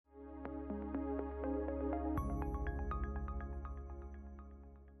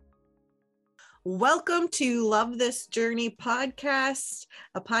Welcome to Love This Journey podcast,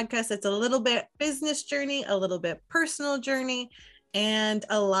 a podcast that's a little bit business journey, a little bit personal journey, and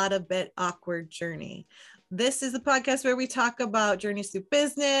a lot of bit awkward journey. This is the podcast where we talk about journeys through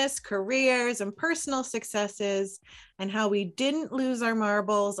business, careers, and personal successes, and how we didn't lose our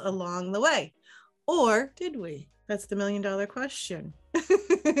marbles along the way. Or did we? That's the million-dollar question.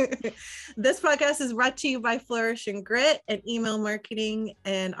 This podcast is brought to you by Flourish and Grit, an email marketing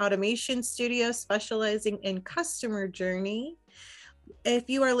and automation studio specializing in customer journey. If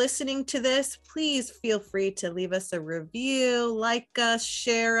you are listening to this, please feel free to leave us a review, like us,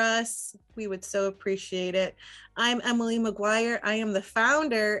 share us. We would so appreciate it. I'm Emily McGuire. I am the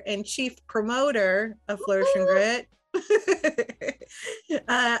founder and chief promoter of Flourish and Grit.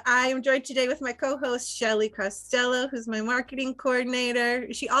 I am joined today with my co-host Shelly Costello, who's my marketing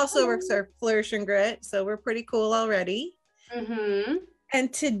coordinator. She also works for Flourish and Grit, so we're pretty cool already.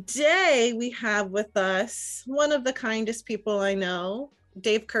 And today we have with us one of the kindest people I know,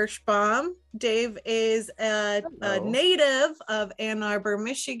 Dave Kerschbaum. Dave is a native of Ann Arbor,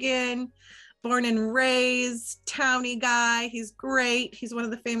 Michigan, born and raised, towny guy. He's great. He's one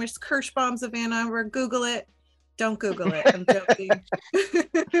of the famous Kerschbaums of Ann Arbor. Google it. Don't Google it. I'm joking.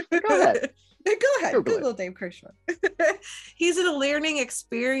 Go ahead. Google Dave Kerschbaum. He's a learning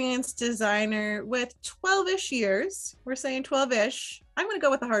experience designer with 12-ish years. We're saying 12-ish. I'm going to go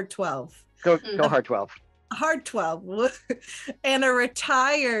with a hard 12. Go hard 12. Hard 12. And a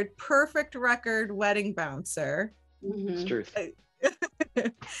retired perfect record wedding bouncer. It's truth.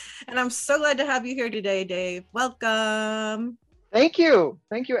 And I'm so glad to have you here today, Dave. Welcome. Thank you,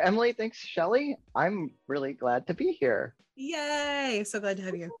 Emily. Thanks, Shelly. I'm really glad to be here. Yay! So glad to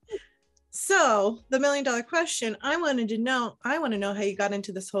have you. So the million-dollar question, I want to know how you got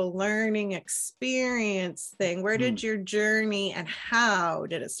into this whole learning experience thing. Where did your journey and how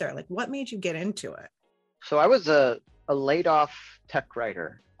did it start? Like, what made you get into it? So I was a laid off tech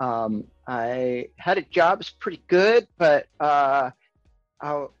writer. I had a job, it was pretty good, but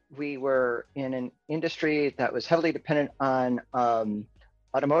we were in an industry that was heavily dependent on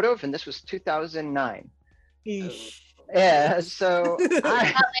automotive, and this was 2009. Eesh. Yeah, so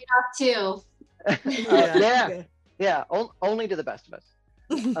I got laid off too. Yeah, only to the best of us.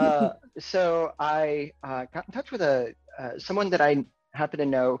 So I got in touch with someone that I happen to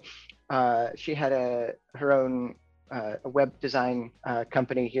know. She had her own a web design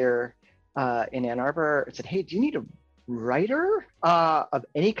company here in Ann Arbor. I said, hey, do you need a writer of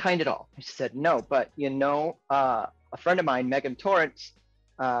any kind at all? I said, no, but a friend of mine, Megan Torrance,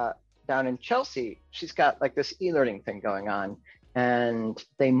 down in Chelsea, she's got like this e-learning thing going on, and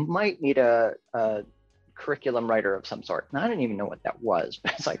they might need a curriculum writer of some sort. And I didn't even know what that was,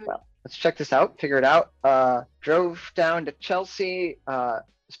 but it's like, well, let's check this out, figure it out. Drove down to Chelsea,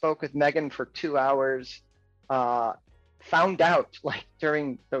 spoke with Megan for 2 hours, found out like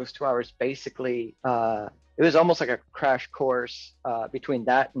during those 2 hours, basically, it was almost like a crash course between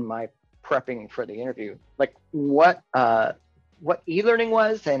that and my prepping for the interview, like what e-learning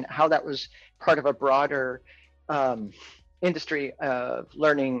was and how that was part of a broader industry of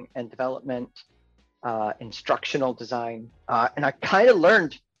learning and development, instructional design. And I kind of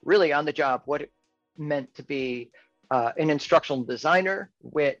learned really on the job what it meant to be an instructional designer,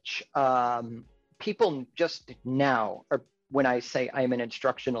 which people just now, or when I say I'm an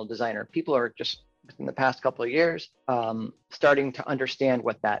instructional designer, people are just in the past couple of years, starting to understand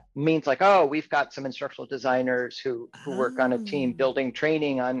what that means. Like, oh, we've got some instructional designers who work on a team building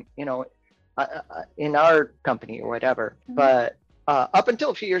training on, in our company or whatever. But up until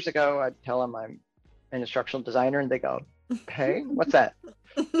a few years ago, I'd tell them I'm an instructional designer and they go, hey, what's that?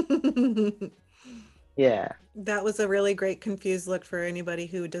 Yeah. That was a really great confused look for anybody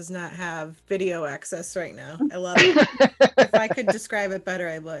who does not have video access right now. I love it. If I could describe it better,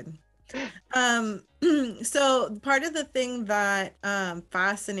 I would. So part of the thing that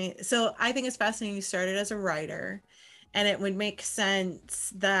so I think it's fascinating you started as a writer, and it would make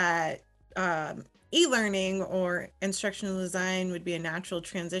sense that e-learning or instructional design would be a natural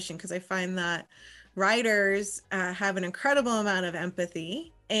transition, because I find that writers have an incredible amount of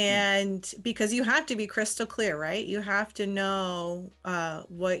empathy, and because you have to be crystal clear, right? You have to know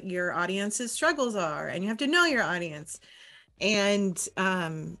what your audience's struggles are, and you have to know your audience. And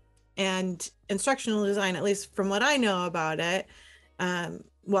instructional design, at least from what I know about it,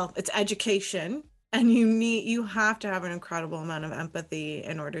 well, it's education, and you have to have an incredible amount of empathy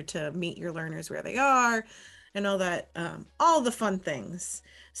in order to meet your learners where they are and all that, all the fun things.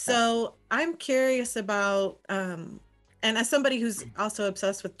 So I'm curious about, and as somebody who's also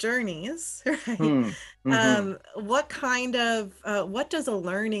obsessed with journeys, right? Mm-hmm. What does a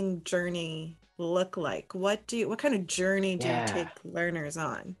learning journey look like? What kind of journey do you Yeah. take learners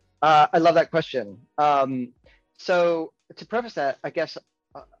on? I love that question. So to preface that, I guess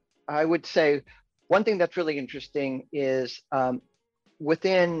I would say one thing that's really interesting is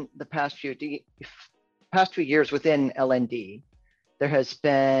within the past few years within LND, there has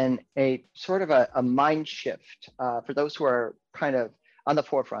been a sort of a mind shift for those who are kind of on the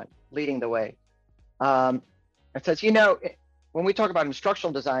forefront, leading the way. It says, when we talk about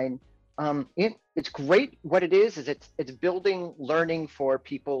instructional design, it's great. What it is it's building learning for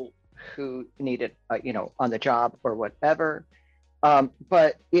people who need it, on the job or whatever.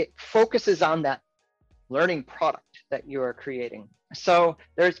 But it focuses on that learning product that you are creating. So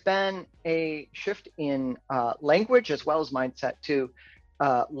there's been a shift in language as well as mindset to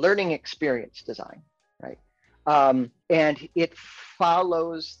learning experience design, right? And it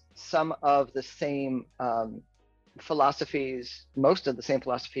follows some of the same philosophies, most of the same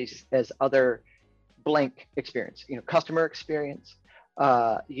philosophies as other blank experience, customer experience,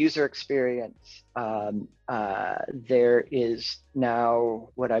 user experience. There is now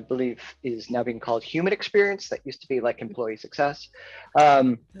what I believe is now being called human experience. That used to be like employee success.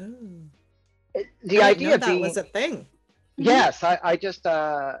 The idea that was a thing. Yes, I just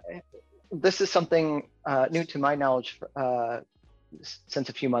this is something new to my knowledge since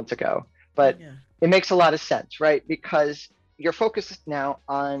a few months ago, but it makes a lot of sense, right? Because you're focused now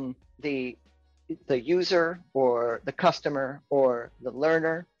on the user or the customer or the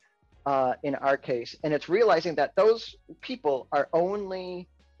learner in our case, and it's realizing that those people are only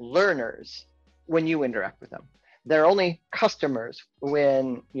learners when you interact with them. They're only customers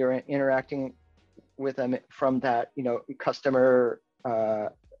when you're interacting with them from that customer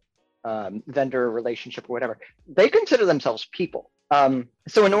vendor relationship or whatever. They consider themselves people.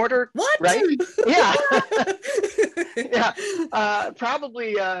 So in order, what? Right? Yeah. Yeah.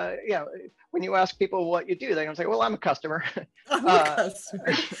 Probably, when you ask people what you do, they're gonna say, well, I'm a customer. I'm a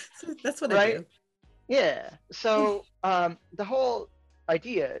customer. That's what I do. Yeah. So the whole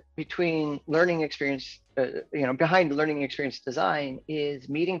idea between learning experience, behind learning experience design is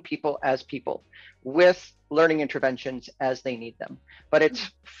meeting people as people with learning interventions as they need them. But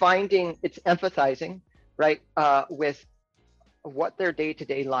it's empathizing, right, with what their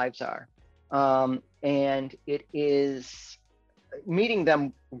day-to-day lives are. And it is meeting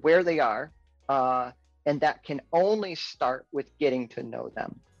them where they are, and that can only start with getting to know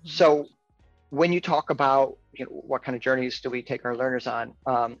them. So when you talk about what kind of journeys do we take our learners on,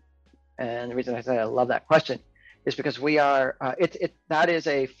 and the reason I say I love that question is because we are that is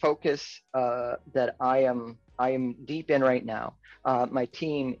a focus that I am deep in right now. My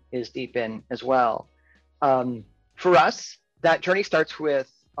team is deep in as well. For us, that journey starts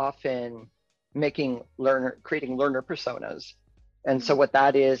with often creating learner personas. And so what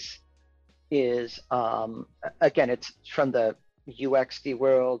that is again, it's from the UXD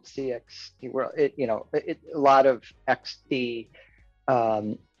world, CXD world, a lot of XD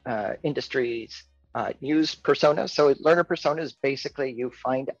industries use personas. So learner persona is basically you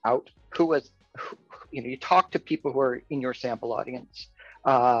find out you talk to people who are in your sample audience.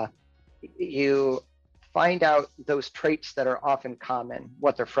 You find out those traits that are often common,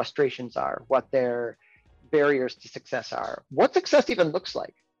 what their frustrations are, what their barriers to success are, what success even looks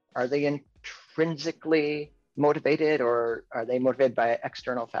like. Are they intrinsically motivated or are they motivated by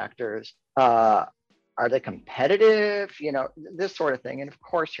external factors? Are they competitive? This sort of thing. And of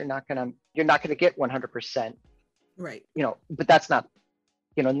course, you're not gonna get 100%. Right. But that's not,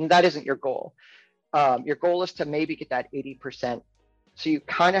 that isn't your goal. Your goal is to maybe get that 80%. So you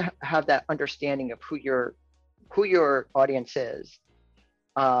kind of have that understanding of who your audience is.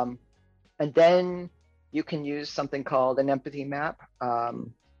 And then you can use something called an empathy map,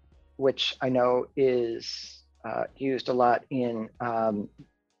 which I know is used a lot in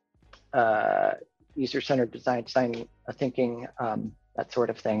user-centered design thinking, that sort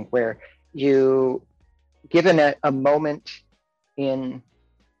of thing, where you, given a moment in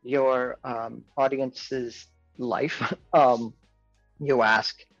your audience's life, you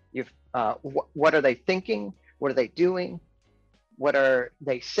ask, what are they thinking? What are they doing? What are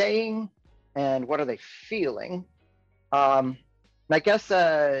they saying? And what are they feeling? And I guess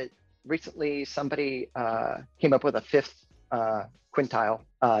recently somebody came up with a fifth quintile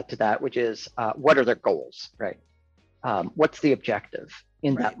to that, which is what are their goals, right? What's the objective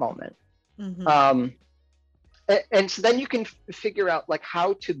in that moment? And so then you can figure out like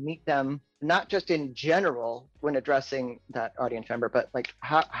how to meet them, not just in general when addressing that audience member, but like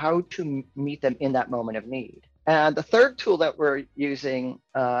how to meet them in that moment of need. And the third tool that we're using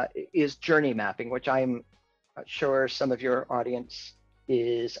is journey mapping, which I'm sure some of your audience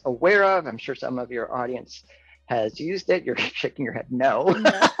is aware of. I'm sure some of your audience has used it. You're shaking your head no.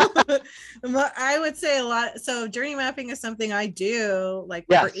 No. Well, I would say a lot. So journey mapping is something I do like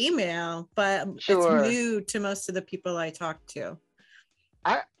Yes. for email, but Sure. it's new to most of the people I talk to.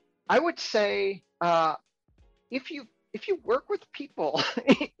 I would say if you work with people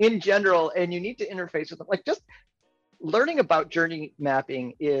in general and you need to interface with them, like just learning about journey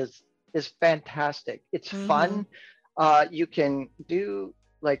mapping is fantastic. It's fun. You can do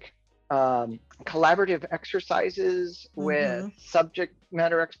like collaborative exercises with subject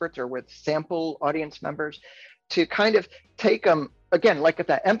matter experts or with sample audience members to kind of take them, again, like at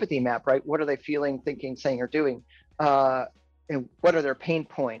that empathy map, right? What are they feeling, thinking, saying, or doing? And what are their pain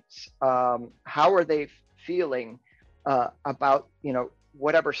points? How are they feeling about,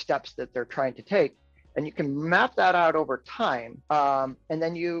 whatever steps that they're trying to take? And you can map that out over time, and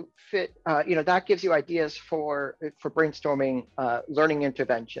then you fit. That gives you ideas for brainstorming learning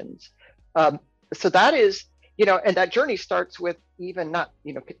interventions. So that is, and that journey starts with even not,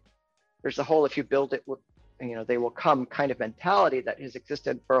 there's a whole, if you build it, they will come kind of mentality that has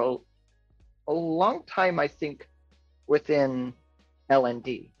existed for a long time, I think, within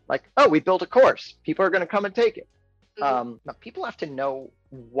L&D. Like, oh, we built a course, people are going to come and take it. Now people have to know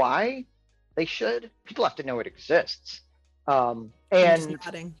why they should. People have to know it exists. And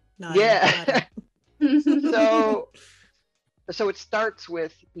nodding, yeah. So it starts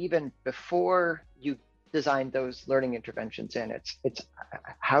with, even before you design those learning interventions in, it's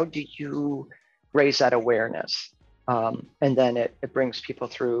how do you raise that awareness? And then it brings people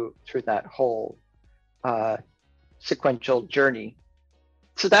through that whole sequential journey.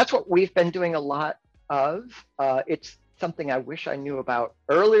 So that's what we've been doing a lot of. It's something I wish I knew about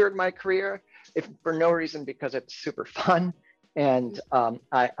earlier in my career, if for no reason, because it's super fun, and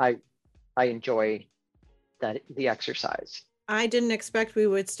I enjoy the exercise. I didn't expect we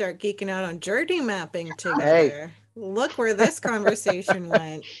would start geeking out on journey mapping together. Hey. Look where this conversation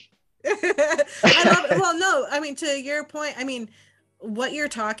went. I love it. Well, no, I mean, to your point, I mean, what you're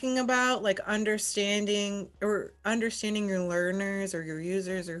talking about, like understanding your learners or your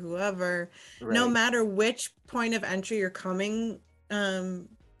users or whoever, right, no matter which point of entry you're coming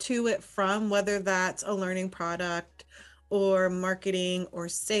to it from, whether that's a learning product or marketing or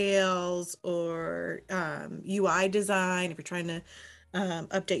sales or UI design, if you're trying to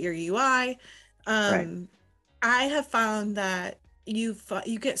update your UI, right. I have found that you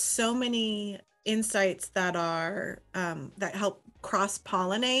get so many insights that are that help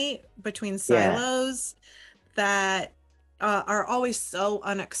cross-pollinate between silos, that are always so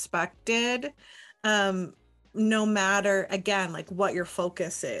unexpected, no matter, again, like what your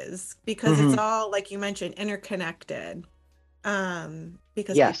focus is, because it's all, like you mentioned, interconnected, because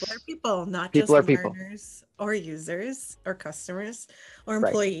people are people, not just learners or users or customers or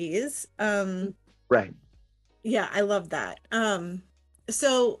employees. Right. Yeah, I love that.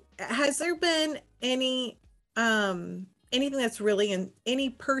 So has there been any anything that's really in any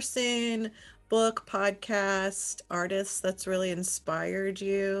person, book, podcast, artist that's really inspired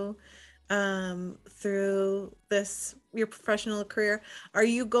you through your professional career? Are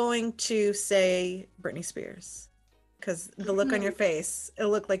you going to say Britney Spears? Because the look on your face, it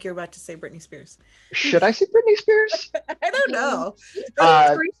looked like you're about to say Britney Spears. Should I say Britney Spears? I don't know.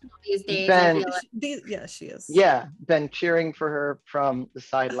 These days, yeah, she is. Yeah, been cheering for her from the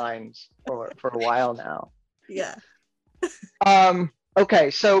sidelines for a while now. Yeah.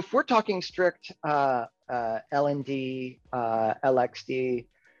 Okay, so if we're talking strict L&D, LXD,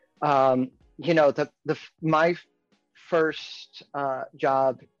 my first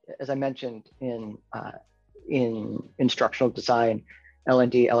job, as I mentioned, in instructional design,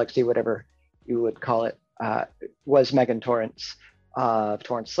 L&D, LXD, whatever you would call it, was Megan Torrance of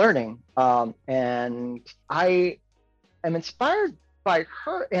Torrance Learning. And I am inspired by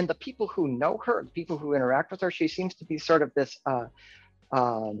her and the people who know her, the people who interact with her. She seems to be sort of this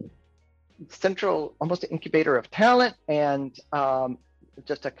central, almost an incubator of talent, and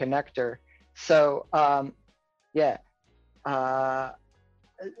just a connector. So that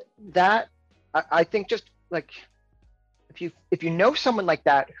I think, just like, if you know someone like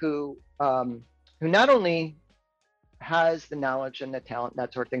that who not only has the knowledge and the talent,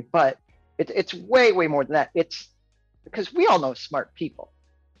 that sort of thing, but it's way more than that. It's because we all know smart people,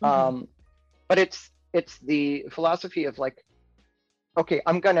 but it's the philosophy of, like, okay,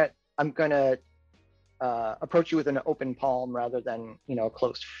 I'm gonna approach you with an open palm rather than a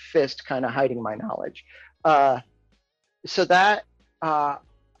closed fist, kind of hiding my knowledge. So that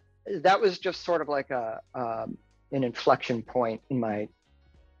was just sort of like an inflection point in my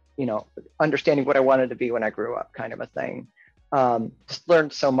understanding what I wanted to be when I grew up, kind of a thing. Just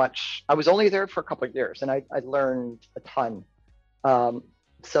learned so much. I was only there for a couple of years, and I learned a ton.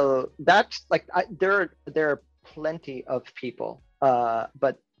 So that's like there are plenty of people,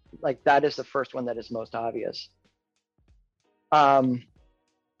 but like that is the first one that is most obvious. From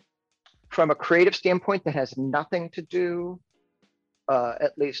a creative standpoint, that has nothing to do,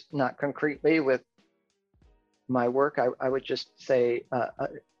 at least not concretely, with my work. I would just say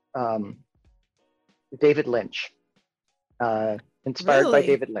David Lynch. Inspired by Really?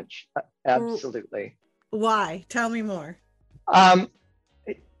 David Lynch. Absolutely. Why? Tell me more. Um,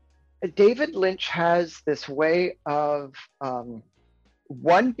 David Lynch has this way of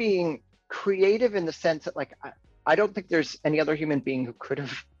one being creative in the sense that like I don't think there's any other human being who could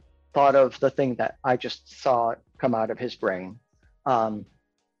have thought of the thing that I just saw come out of his brain. Watch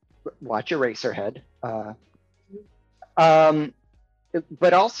Eraserhead.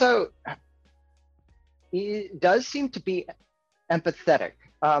 But also he does seem to be empathetic.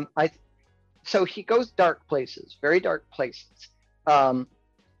 So he goes dark places, very dark places,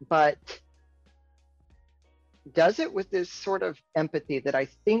 but does it with this sort of empathy that I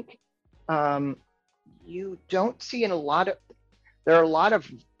think you don't see in a lot of. There are a lot of,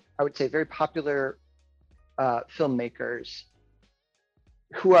 I would say, very popular filmmakers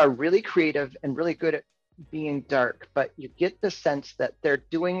who are really creative and really good at being dark, but you get the sense that they're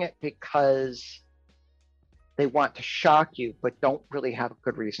doing it because they want to shock you, but don't really have a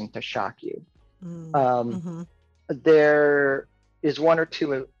good reason to shock you. There is one or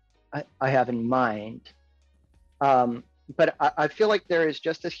two I have in mind, but I feel like there is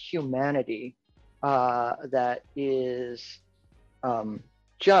just this humanity that is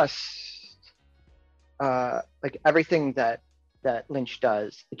just like everything that Lynch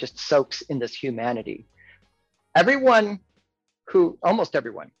does, it just soaks in this humanity. Almost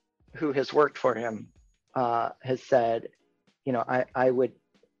everyone who has worked for him has said, I would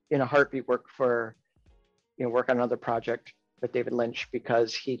in a heartbeat work on another project with David Lynch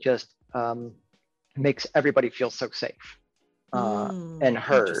because he just makes everybody feel so safe and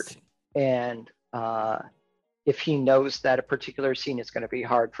heard. And if he knows that a particular scene is going to be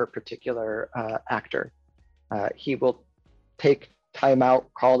hard for a particular actor, he will take time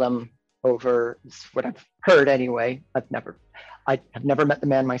out, call them over. This is what I've heard anyway. I have never met the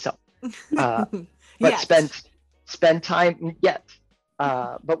man myself, but spend time yet.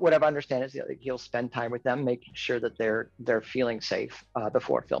 But what I've understand is that he'll spend time with them, making sure that they're feeling safe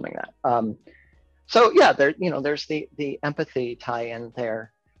before filming that. So yeah, there's the empathy tie-in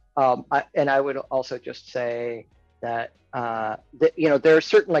there. And I would also just say that there are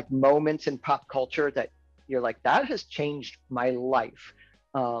certain like moments in pop culture that you're like, that has changed my life,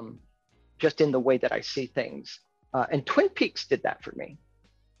 just in the way that I see things. And Twin Peaks did that for me.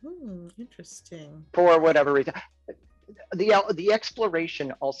 Interesting. For whatever reason. The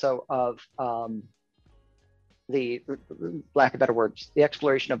exploration also of the lack of better words, the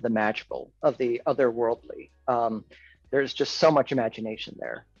exploration of the magical, of the otherworldly. There's just so much imagination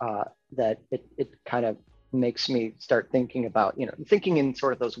there that it kind of makes me start thinking about, thinking in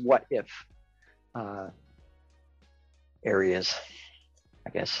sort of those what if areas,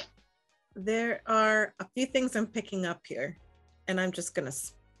 I guess. There are a few things I'm picking up here, and I'm just gonna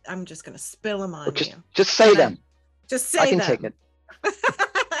spill them on you. Just say them. Just say I can them. take it.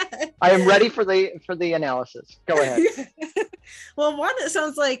 I am ready for the analysis. Go ahead. Well, one, it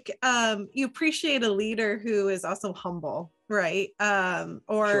sounds like you appreciate a leader who is also humble, right?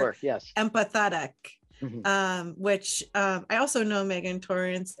 Or sure, yes. Empathetic, which I also know Megan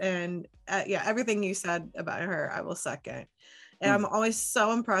Torrance, and everything you said about her, I will second. And I'm always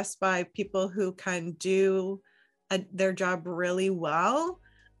so impressed by people who can do their job really well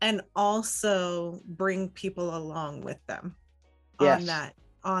and also bring people along with them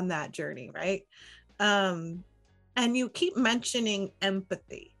on that journey, right? And you keep mentioning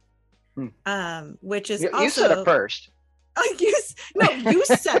empathy, which is also... You said it first. You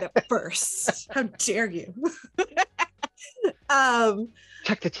said it first. How dare you?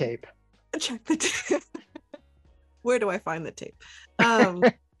 Check the tape. Where do I find the tape?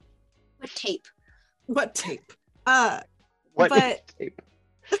 What tape? What tape? Tape?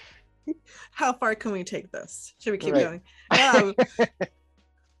 How far can we take this? Should we keep going?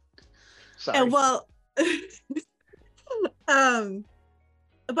 Sorry. And well,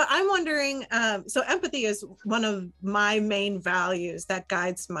 but I'm wondering, so empathy is one of my main values that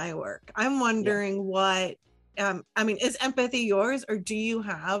guides my work. I'm wondering what, is empathy yours, or do you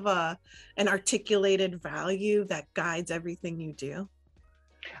have an articulated value that guides everything you do?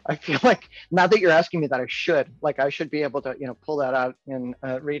 I feel like now that you're asking me that, I should be able to, pull that out and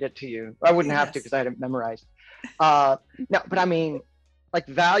read it to you. I wouldn't have to Yes. because I had it memorized. No, but I mean, like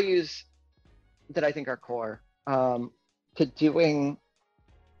values that I think are core to doing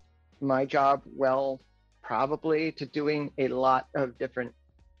my job well, probably to doing a lot of different,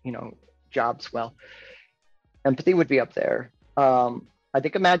 jobs well. Empathy would be up there. I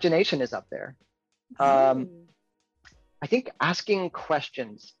think imagination is up there. Oh. I think asking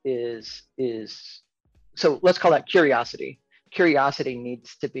questions is so let's call that curiosity. Curiosity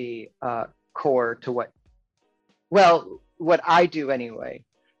needs to be core to what I do anyway.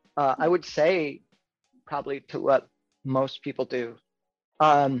 I would say probably to what most people do.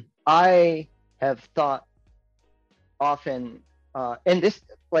 I have thought often, and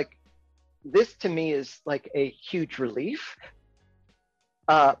this to me is like a huge relief.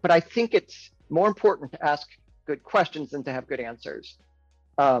 But I think it's more important to ask good questions than to have good answers.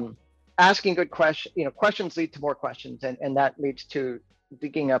 Asking good questions lead to more questions, and that leads to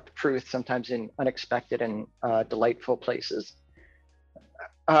digging up truth sometimes in unexpected and delightful places.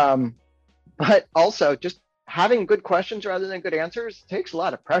 But also just having good questions rather than good answers takes a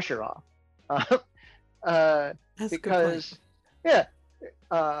lot of pressure off. That's Because, yeah,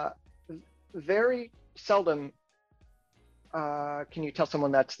 very seldom can you tell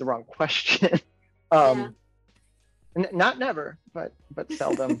someone that's the wrong question. Yeah. Not never, but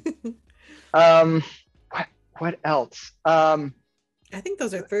seldom. What else? I think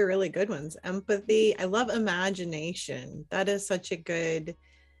those are three really good ones. Empathy. I love imagination. That is such a good,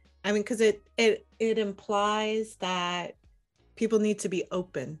 I mean, because it implies that people need to be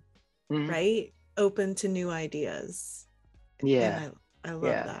open, right? Open to new ideas. Yeah. And I love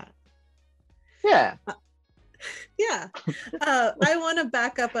that. Yeah. Yeah. I want to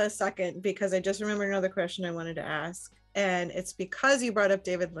back up a second because I just remembered another question I wanted to ask. And it's because you brought up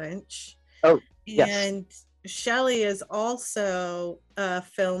David Lynch. Oh, yes. And Shelley is also a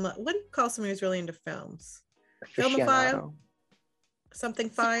film. What do you call someone who's really into films? Filmophile? Something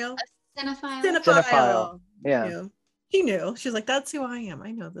file? Cinephile. Yeah. She knew. She's like, that's who I am.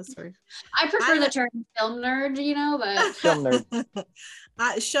 I know this word. I prefer the term film nerd, but film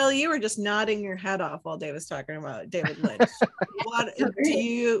nerd. Shelley, you were just nodding your head off while Dave was talking about David Lynch.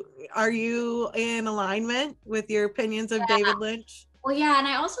 Are you in alignment with your opinions of David Lynch? Well, yeah, and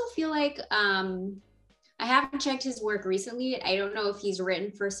I also feel like I haven't checked his work recently. I don't know if he's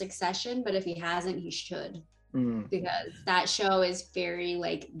written for Succession, but if he hasn't, he should. Because that show is very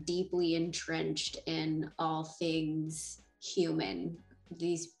deeply entrenched in all things human.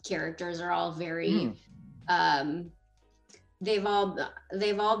 These characters are all very they've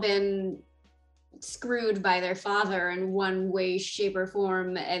all been screwed by their father in one way, shape, or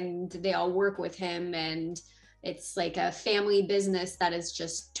form, and they all work with him, and it's like a family business that is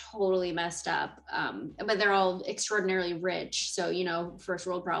just totally messed up. But they're all extraordinarily rich, so first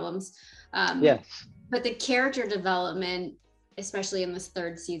world problems. Yes. But the character development, especially in this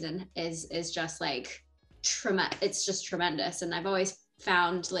third season, is just it's just tremendous. And I've always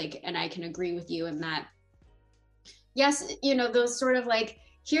found and I can agree with you in that, yes, those sort of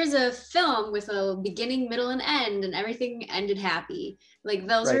here's a film with a beginning, middle, and end, and everything ended happy.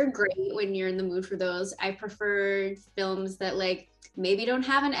 Those are great when you're in the mood for those. I prefer films that maybe don't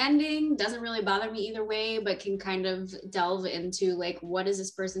have an ending, doesn't really bother me either way, but can kind of delve into what is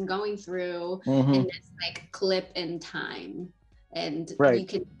this person going through in this clip in time. And you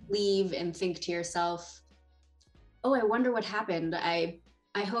can leave and think to yourself, oh, I wonder what happened. I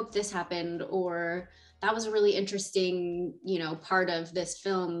hope this happened, or that was a really interesting, part of this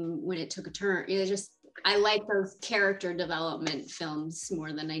film when it took a turn. I like those character development films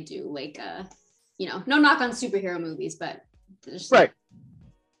more than I do no knock on superhero movies, but right.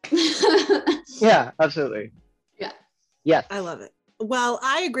 Yeah, absolutely. Yeah. Yes. I love it. Well,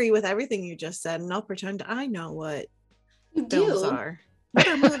 I agree with everything you just said, and I'll pretend I know what you films are. What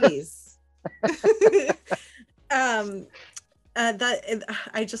are movies? I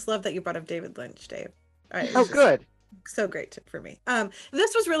just love that you brought up David Lynch, Dave. Good. So great for me.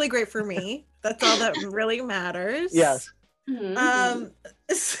 This was really great for me. That's all that really matters. Yes.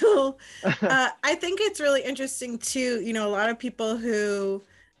 So I think it's really interesting too, a lot of people who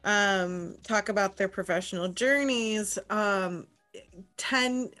talk about their professional journeys where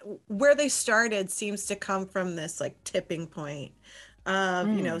they started seems to come from this tipping point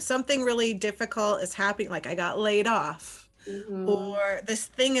of something really difficult is happening, I got laid off, or this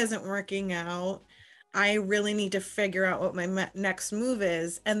thing isn't working out. I really need to figure out what my next move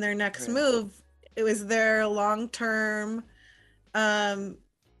is, and their next move, it was their long-term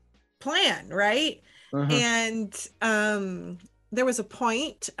plan, right? And there was a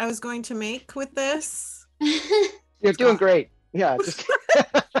point I was going to make with this. You're doing great. Yeah, just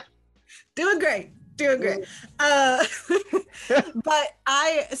Doing great. Uh, but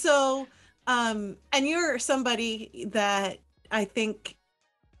and you're somebody that I think,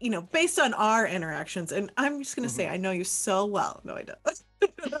 based on our interactions, and I'm just going to say, I know you so well. No, I don't.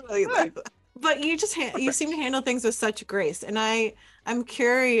 But you seem to handle things with such grace. And I'm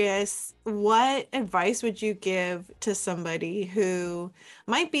curious, what advice would you give to somebody who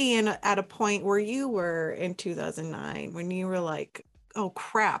might be at a point where you were in 2009, when you were like, oh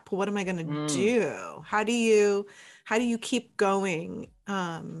crap, what am I going to do? How do you keep going,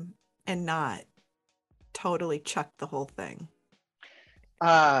 and not totally chuck the whole thing?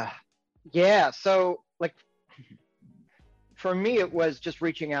 Yeah. So like for me, it was just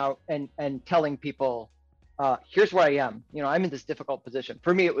reaching out and telling people, here's where I am. I'm in this difficult position.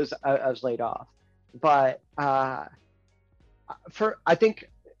 For me, it was I was laid off, but I think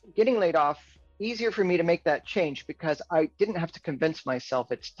getting laid off, easier for me to make that change because I didn't have to convince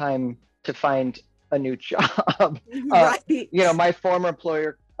myself it's time to find a new job. Right. My former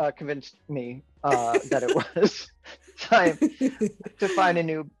employer convinced me that it was time to find a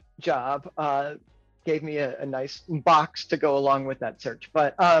new job. Gave me a nice box to go along with that search.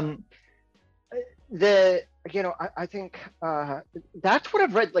 But I think that's what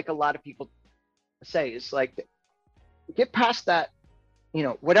I've read, like a lot of people say, is like, get past that,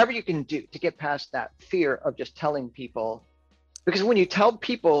 whatever you can do to get past that fear of just telling people, because when you tell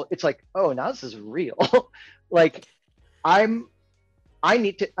people, it's like, oh, now this is real. Like I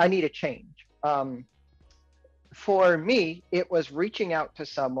need a change. For me, it was reaching out to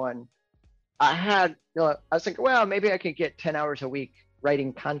someone. I was thinking, well, maybe I could get 10 hours a week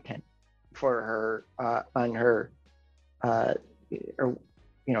writing content for her on her, or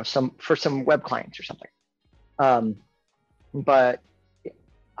for some web clients or something. But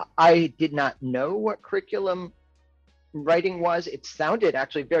I did not know what curriculum writing was. It sounded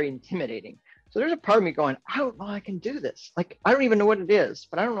actually very intimidating. So there's a part of me going, I don't know I can do this. Like, I don't even know what it is,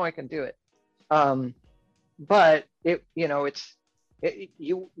 but I don't know I can do it. But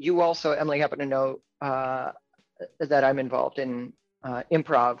you also, Emily, happen to know that I'm involved in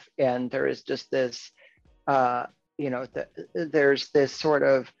improv, and there is just this, there's this sort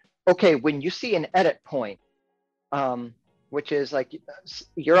of, okay, when you see an edit point, which is like,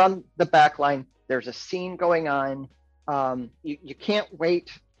 you're on the back line, there's a scene going on, you can't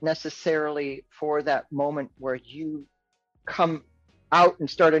wait necessarily for that moment where you come out and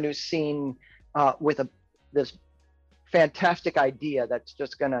start a new scene with this fantastic idea that's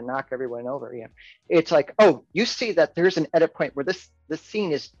just going to knock everyone over. It's like, oh, you see that there's an edit point where this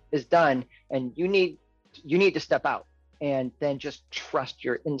scene is done, and you need to step out and then just trust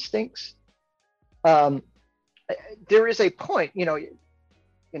your instincts. There is a point, I'm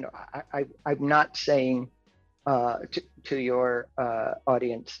not saying to your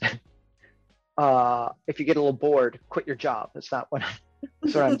audience, if you get a little bored, quit your job. That's what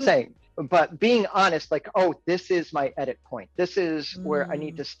I'm saying. But being honest, like, oh, this is my edit point. This is where I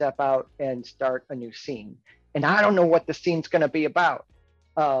need to step out and start a new scene. And I don't know what the scene's going to be about.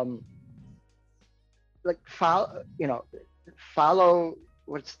 Like, follow,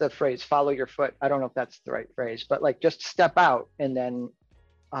 what's the phrase? Follow your foot. I don't know if that's the right phrase, but like, just step out and then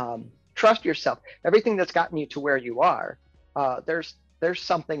trust yourself. Everything that's gotten you to where you are, there's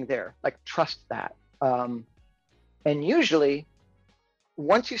something there. Like, trust that. And usually,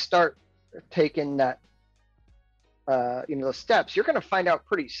 once you start taking that, those steps, you're going to find out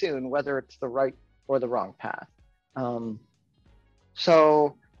pretty soon whether it's the right or the wrong path.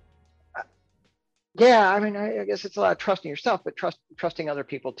 Yeah, I mean, I guess it's a lot of trusting yourself, but trusting other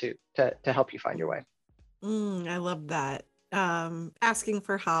people too, to help you find your way. I love that. Asking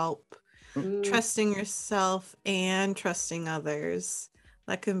for help, trusting yourself and trusting others.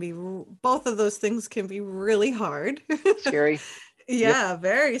 That can be, both of those things can be really hard. Scary. Yeah, yep.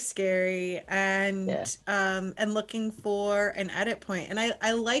 Very scary. And looking for an edit point. And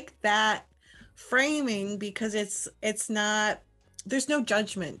I like that framing, because it's not, there's no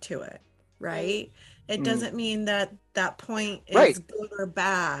judgment to it, right? It doesn't mean that point is good or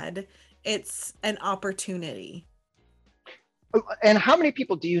bad. It's an opportunity. And how many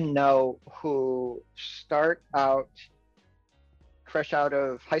people do you know who start out fresh out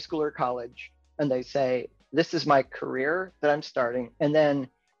of high school or college, and they say, this is my career that I'm starting, and then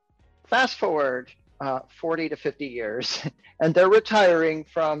fast forward 40 to 50 years, and they're retiring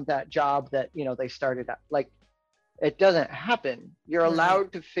from that job that they started at? Like, it doesn't happen. You're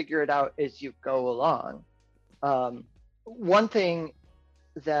allowed to figure it out as you go along. One thing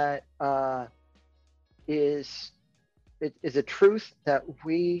that is it is a truth that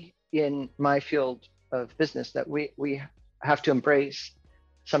we, in my field of business, that we have to embrace.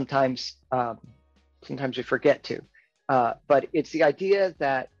 Sometimes, sometimes we forget to, but it's the idea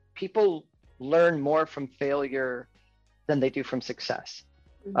that people learn more from failure than they do from success.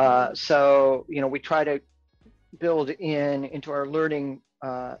 So, you know, we try to build into our learning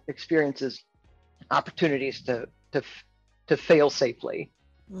experiences opportunities to fail safely.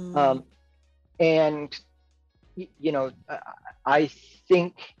 And you know, I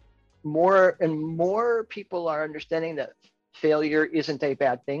think more and more people are understanding that failure isn't a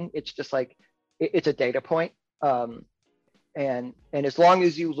bad thing. It's just like it's a data point. And as long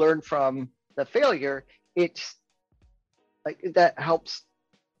as you learn from the failure, it's like that helps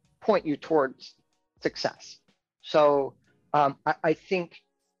point you towards success. So I think,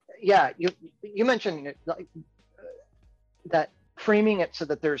 yeah, you mentioned like that, framing it so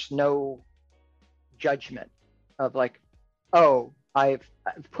that there's no judgment of like, oh, I've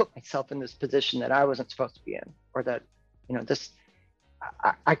put myself in this position that I wasn't supposed to be in, or that, you know, this,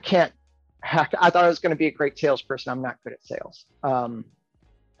 I can't hack. I thought I was going to be a great salesperson. I'm not good at sales.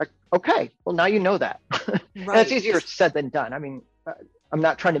 Like, okay, well, now you know that. Right. And it's easier said than done. I mean, I'm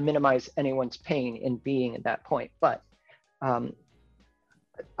not trying to minimize anyone's pain in being at that point, but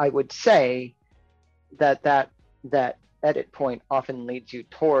I would say that edit point often leads you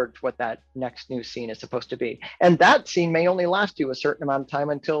towards what that next new scene is supposed to be. And that scene may only last you a certain amount of time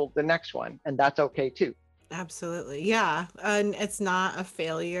until the next one. And that's okay too. Absolutely. Yeah. And it's not a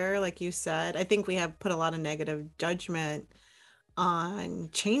failure, like you said. I think we have put a lot of negative judgment on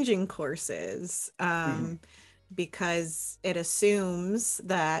changing courses because it assumes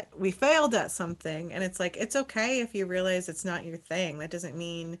that we failed at something. And it's like, it's okay if you realize it's not your thing. That doesn't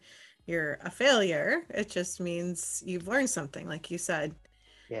mean you're a failure. It just means you've learned something, like you said.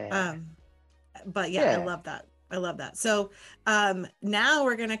 Yeah. But yeah, I love that. I love that. So now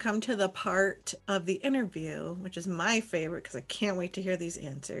we're going to come to the part of the interview, which is my favorite because I can't wait to hear these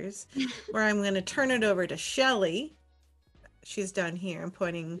answers, where I'm going to turn it over to Shelly. She's done here. I'm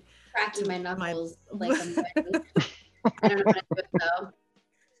pointing. Cracking my knuckles like I'm ready. I don't know how to do it though.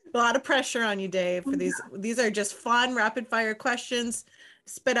 A lot of pressure on you, Dave, for these. These are just fun, rapid fire questions.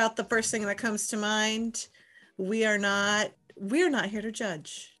 Spit out the first thing that comes to mind. We're not here to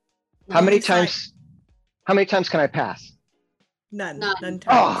judge. How many times can I pass? None times.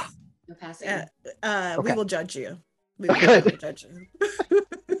 Oh. No passing. Okay. We will judge you. We will judge you.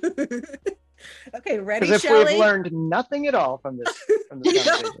 Okay, ready, Because if Shelly? we've learned nothing at all from this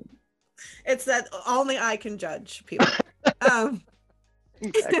conversation. It's that only I can judge people.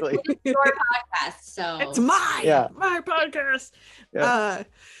 Exactly. It's your podcast, so it's my podcast. Yeah.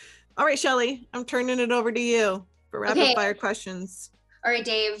 All right, Shelly, I'm turning it over to you for rapid fire questions. All right,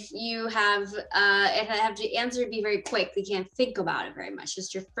 Dave, you have to answer, be very quick. We can't think about it very much.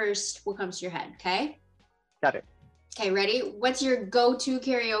 Just your first, what comes to your head, okay? Got it. Okay, ready? What's your go-to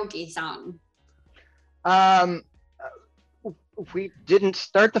karaoke song? We didn't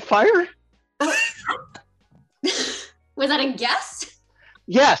start the fire? Was that a guess?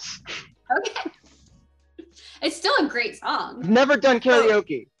 Yes. Okay. It's still a great song. Never done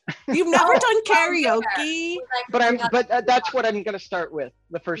karaoke. You've never done karaoke? But that's what I'm going to start with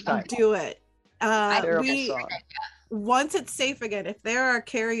the first time. Do it. Song. Once it's safe again, if there are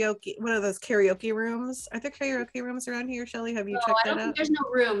karaoke, one of those karaoke rooms, are there karaoke rooms around here, Shelly? Have you checked that out? I don't think there's no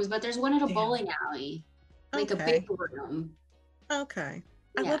rooms, but there's one at a bowling alley, like a big room. Okay.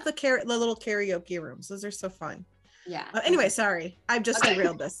 I love the little karaoke rooms. Those are so fun. Yeah. Anyway, sorry. I've just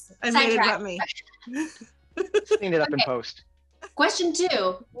derailed this. I made it about me. Clean it up in post. Question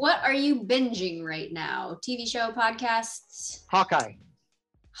 2. What are you binging right now? TV show, podcasts? Hawkeye.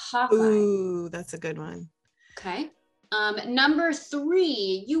 Ooh, that's a good one. Okay. Number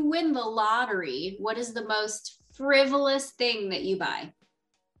 3, you win the lottery. What is the most frivolous thing that you buy?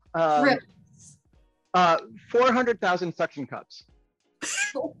 400,000 suction cups.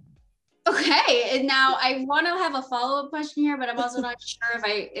 Okay, and now I want to have a follow-up question here, but I'm also not sure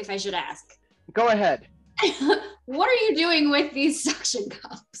if I should ask. Go ahead. What are you doing with these suction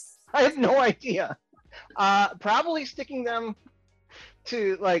cups? I have no idea. Probably sticking them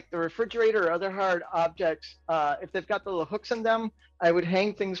to like the refrigerator or other hard objects. If they've got the little hooks in them, I would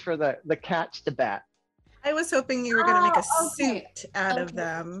hang things for the cats to bat. I was hoping you were going to make a suit out of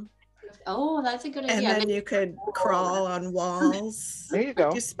them. Oh, that's a good idea. And then you could crawl on walls. There you go.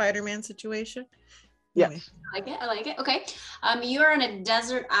 Do Spider-Man situation. Yes. Anyway. I like it. Okay. You're on a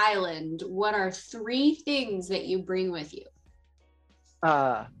desert island. What are 3 things that you bring with you?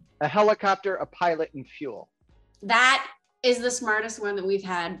 A helicopter, a pilot, and fuel. That is the smartest one that we've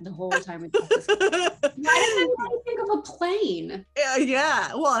had the whole time we've had this. Why didn't I think of a plane?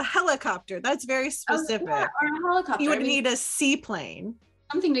 Yeah. Well, a helicopter. That's very specific. Yeah, or a helicopter. You would need a seaplane.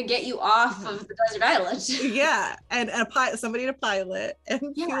 Something to get you off of the desert island. Yeah, and somebody to pilot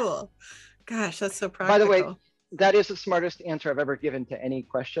and fuel. Gosh, that's so practical. By the way, that is the smartest answer I've ever given to any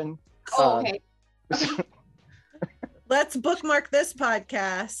question. Okay. Let's bookmark this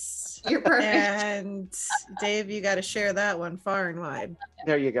podcast. You're perfect. And Dave, you got to share that one far and wide.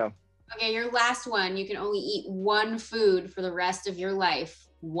 There you go. Okay, your last one. You can only eat one food for the rest of your life.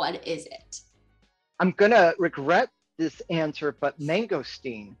 What is it? I'm gonna regret this answer, but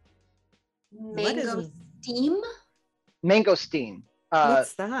mangosteen. Mangosteen? Mangosteen.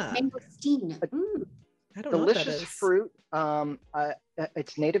 What's that? Mangosteen. I don't delicious know what that is. fruit.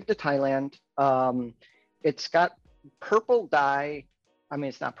 It's native to Thailand. It's got purple dye. I mean,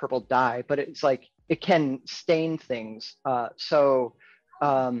 it's not purple dye, but it's like it can stain things.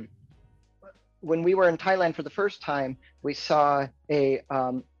 When we were in Thailand for the first time, we saw a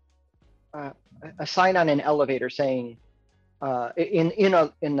sign on an elevator saying in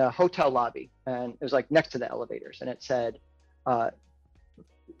the hotel lobby, and it was like next to the elevators, and it said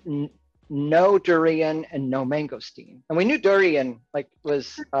no durian and no mangosteen. And we knew durian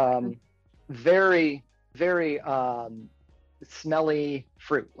was very, very smelly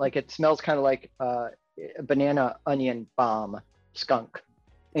fruit. Like it smells kind of like a banana onion bomb skunk.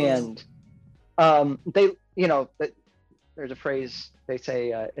 And there's a phrase they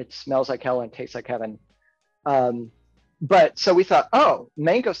say, it smells like hell and tastes like heaven. But so we thought, oh,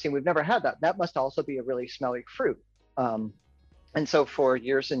 mangosteen, we've never had that. That must also be a really smelly fruit. And so for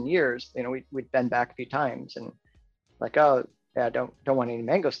years and years, we'd been back a few times and like, oh yeah, don't want any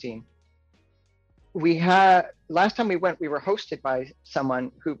mangosteen. Last time we went, we were hosted by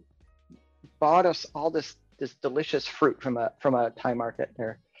someone who bought us all this delicious fruit from a Thai market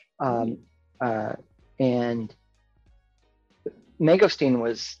there. And mangosteen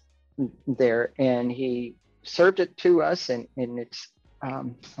was there, and he served it to us, and it's I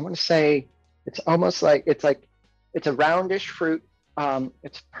want to say it's almost like it's a roundish fruit.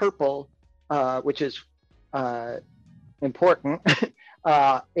 It's purple, which is important.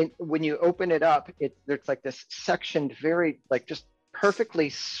 When you open it up, there's like this sectioned, very just perfectly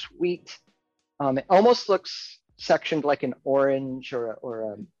sweet. It almost looks sectioned like an orange or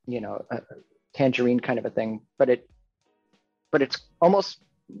a tangerine kind of a thing, but it's almost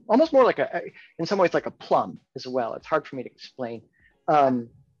more like in some ways like a plum as well. It's hard for me to explain,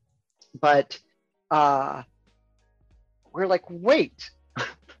 but we're like, wait,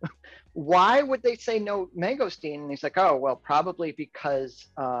 why would they say no mangosteen? And he's like, oh, well, probably because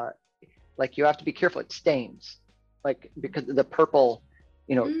you have to be careful, it stains, because of the purple,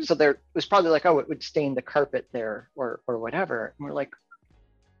 so there was probably like, oh, it would stain the carpet there or whatever. And we're like,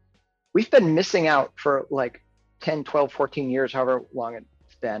 we've been missing out for 10, 12, 14 years, however long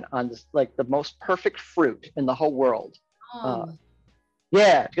it's been, on this, the most perfect fruit in the whole world.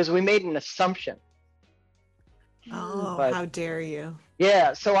 Yeah, because we made an assumption. Oh, how dare you?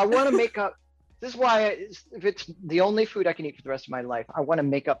 Yeah, so I want to make up. This is why, if it's the only food I can eat for the rest of my life, I want to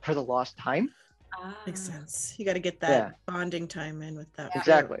make up for the lost time. Makes sense. You got to get that bonding time in with that.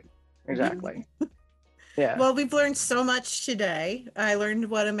 Exactly. Yeah. Well, we've learned so much today. I learned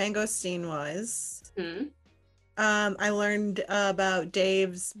what a mangosteen was. I learned about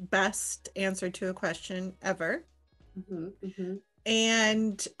Dave's best answer to a question ever.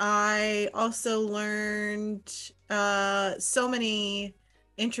 And I also learned so many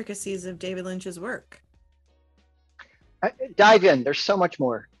intricacies of David Lynch's work. Dive in. There's so much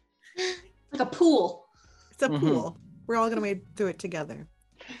more. Like a pool. It's a pool. We're all going to do it together.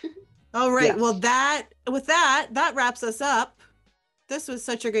 All right. Yeah. Well, that wraps us up. This was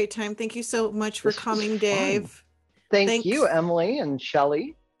such a great time. Thank you so much for coming, Dave. Thanks. You, Emily and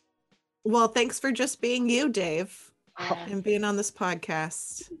Shelley. Well, thanks for just being you, Dave. And being on this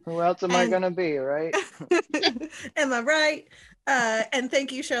podcast. Who else am I gonna be, right? Am I right? And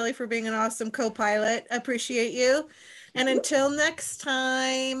thank you, Shelley, for being an awesome co-pilot. Appreciate you. And until next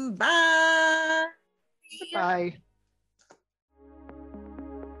time, bye. Bye.